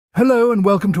Hello and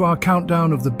welcome to our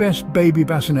countdown of the best baby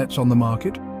bassinets on the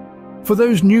market. For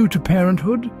those new to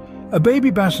parenthood, a baby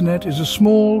bassinet is a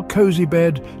small, cozy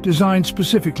bed designed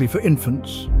specifically for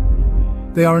infants.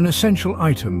 They are an essential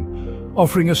item,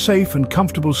 offering a safe and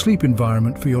comfortable sleep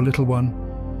environment for your little one.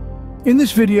 In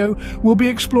this video, we'll be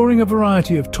exploring a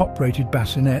variety of top-rated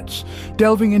bassinets,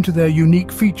 delving into their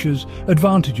unique features,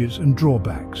 advantages and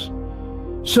drawbacks.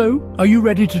 So, are you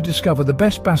ready to discover the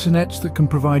best bassinets that can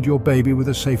provide your baby with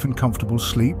a safe and comfortable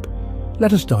sleep?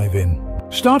 Let us dive in.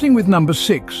 Starting with number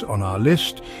 6 on our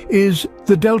list is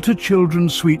the Delta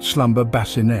Children's Sweet Slumber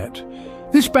Bassinet.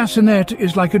 This bassinet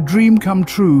is like a dream come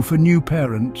true for new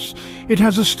parents. It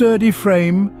has a sturdy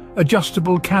frame,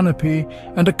 adjustable canopy,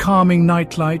 and a calming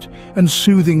nightlight and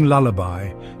soothing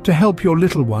lullaby to help your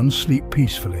little one sleep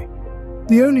peacefully.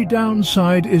 The only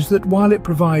downside is that while it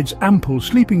provides ample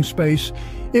sleeping space,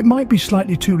 it might be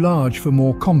slightly too large for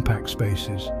more compact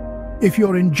spaces. If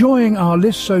you're enjoying our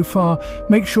list so far,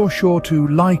 make sure to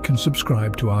like and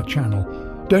subscribe to our channel.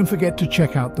 Don't forget to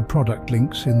check out the product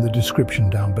links in the description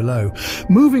down below.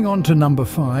 Moving on to number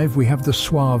 5, we have the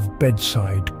Suave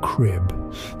Bedside Crib.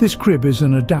 This crib is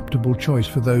an adaptable choice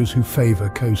for those who favor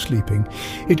co-sleeping.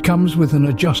 It comes with an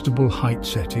adjustable height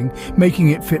setting, making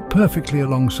it fit perfectly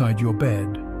alongside your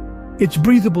bed. Its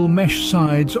breathable mesh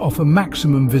sides offer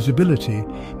maximum visibility,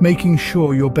 making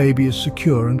sure your baby is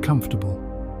secure and comfortable.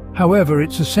 However,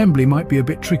 its assembly might be a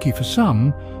bit tricky for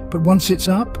some, but once it's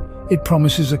up, it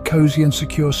promises a cozy and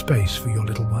secure space for your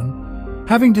little one.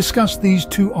 Having discussed these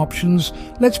two options,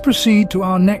 let's proceed to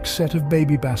our next set of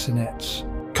baby bassinets.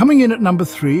 Coming in at number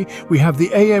 3, we have the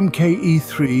AMK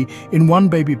E3-in-1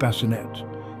 Baby Bassinet.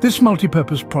 This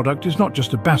multi-purpose product is not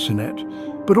just a bassinet,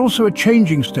 but also a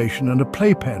changing station and a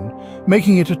playpen,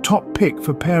 making it a top pick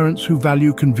for parents who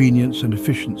value convenience and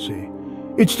efficiency.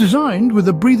 It's designed with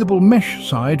a breathable mesh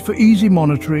side for easy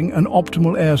monitoring and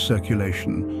optimal air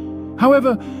circulation.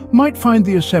 However, might find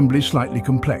the assembly slightly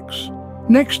complex.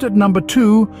 Next at number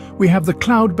 2, we have the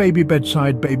Cloud Baby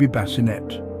Bedside Baby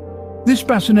Bassinet. This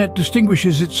bassinet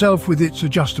distinguishes itself with its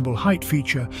adjustable height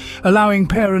feature, allowing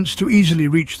parents to easily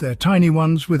reach their tiny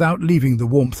ones without leaving the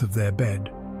warmth of their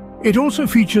bed. It also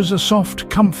features a soft,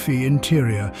 comfy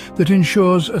interior that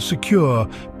ensures a secure,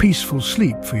 peaceful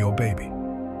sleep for your baby.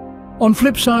 On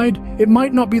flip side, it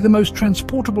might not be the most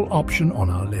transportable option on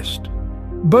our list.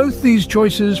 Both these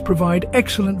choices provide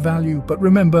excellent value, but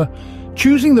remember,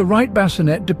 choosing the right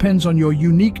bassinet depends on your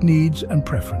unique needs and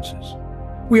preferences.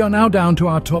 We are now down to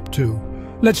our top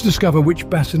 2. Let's discover which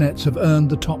bassinets have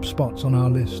earned the top spots on our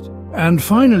list. And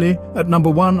finally, at number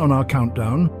 1 on our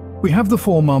countdown, we have the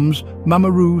 4Mums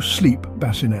Mamaroo Sleep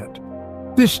Bassinet.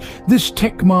 This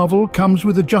tech marvel comes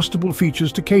with adjustable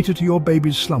features to cater to your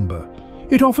baby's slumber.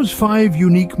 It offers 5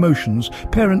 unique motions,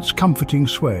 parents' comforting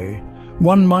sway.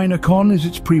 One minor con is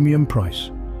its premium price.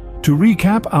 To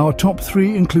recap, our top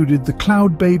 3 included the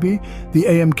Cloud Baby, the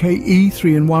AMK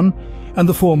E3-in-1, and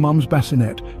the 4Mums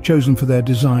Bassinet, chosen for their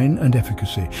design and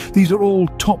efficacy. These are all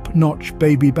top-notch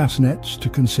baby bassinets to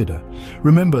consider.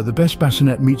 Remember, the best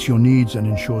bassinet meets your needs and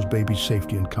ensures baby's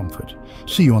safety and comfort.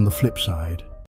 See you on the flip side.